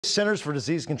Centers for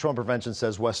Disease Control and Prevention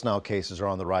says West Nile cases are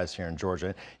on the rise here in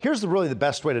Georgia. Here's really the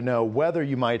best way to know whether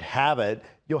you might have it.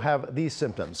 You'll have these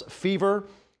symptoms: fever,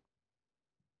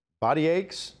 body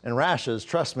aches, and rashes.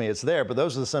 Trust me, it's there, but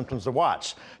those are the symptoms to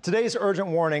watch. Today's urgent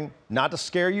warning, not to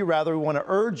scare you, rather we want to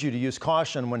urge you to use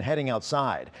caution when heading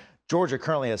outside. Georgia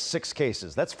currently has 6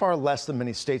 cases. That's far less than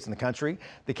many states in the country.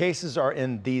 The cases are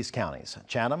in these counties: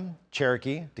 Chatham,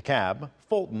 Cherokee, DeKalb,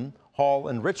 Fulton, Hall,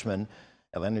 and Richmond.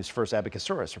 Atlanta News' first Abby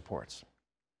Casores reports.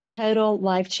 Total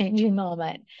life-changing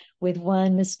moment with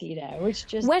one mosquito, which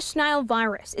just... West Nile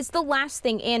virus is the last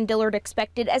thing Ann Dillard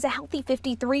expected as a healthy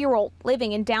 53-year-old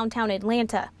living in downtown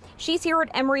Atlanta. She's here at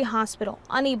Emory Hospital,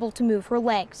 unable to move her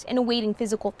legs and awaiting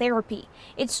physical therapy.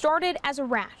 It started as a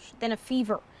rash, then a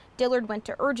fever. Dillard went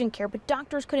to urgent care, but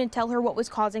doctors couldn't tell her what was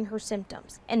causing her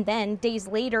symptoms. And then, days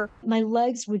later, my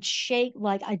legs would shake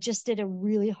like I just did a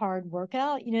really hard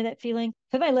workout. You know that feeling?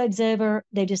 Put my legs over,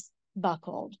 they just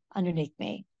buckled underneath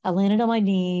me. I landed on my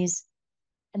knees,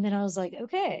 and then I was like,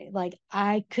 okay, like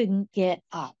I couldn't get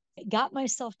up. I got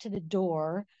myself to the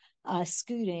door,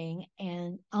 scooting,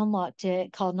 and unlocked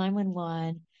it, called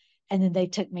 911, and then they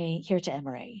took me here to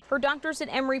Emory. Her doctors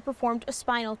at Emory performed a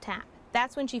spinal tap.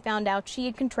 That's when she found out she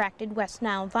had contracted West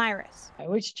Nile virus.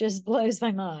 Which just blows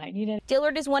my mind, you know.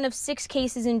 Dillard is one of 6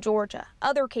 cases in Georgia.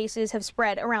 Other cases have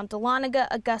spread around Dahlonega,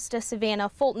 Augusta, Savannah,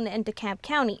 Fulton, and DeKalb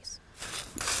counties.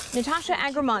 Natasha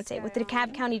Agramonte with the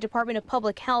DeKalb County Department of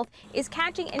Public Health is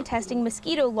catching and testing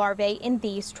mosquito larvae in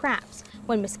these traps.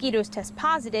 When mosquitoes test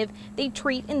positive, they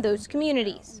treat in those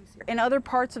communities. In other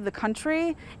parts of the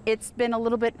country, it's been a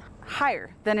little bit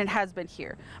higher than it has been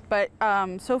here. But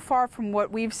so far from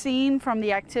what we've seen from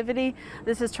the activity,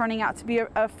 this is turning out to be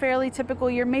a fairly typical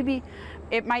year. Maybe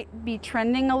it might be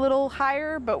trending a little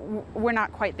higher, but we're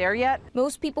not quite there yet.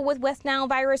 Most people with West Nile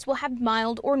virus will have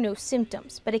mild or no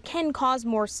symptoms, but it can cause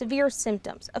more severe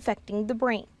symptoms affecting the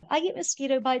brain. I get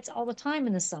mosquito bites all the time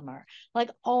in the summer, like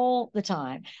all the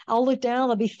time. I'll look down,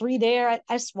 there'll be 3 there.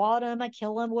 I swat them, I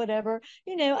kill them, whatever.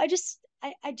 You know, I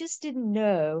just didn't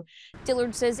know.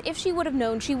 Dillard says if she would have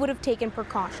known, she would have taken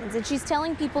precautions, and she's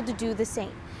telling people to do the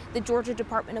same. The Georgia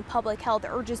Department of Public Health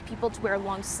urges people to wear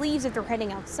long sleeves if they're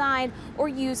heading outside or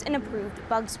use an approved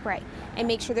bug spray, and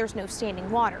make sure there's no standing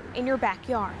water in your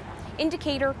backyard. In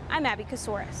Decatur, I'm Abby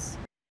Casores.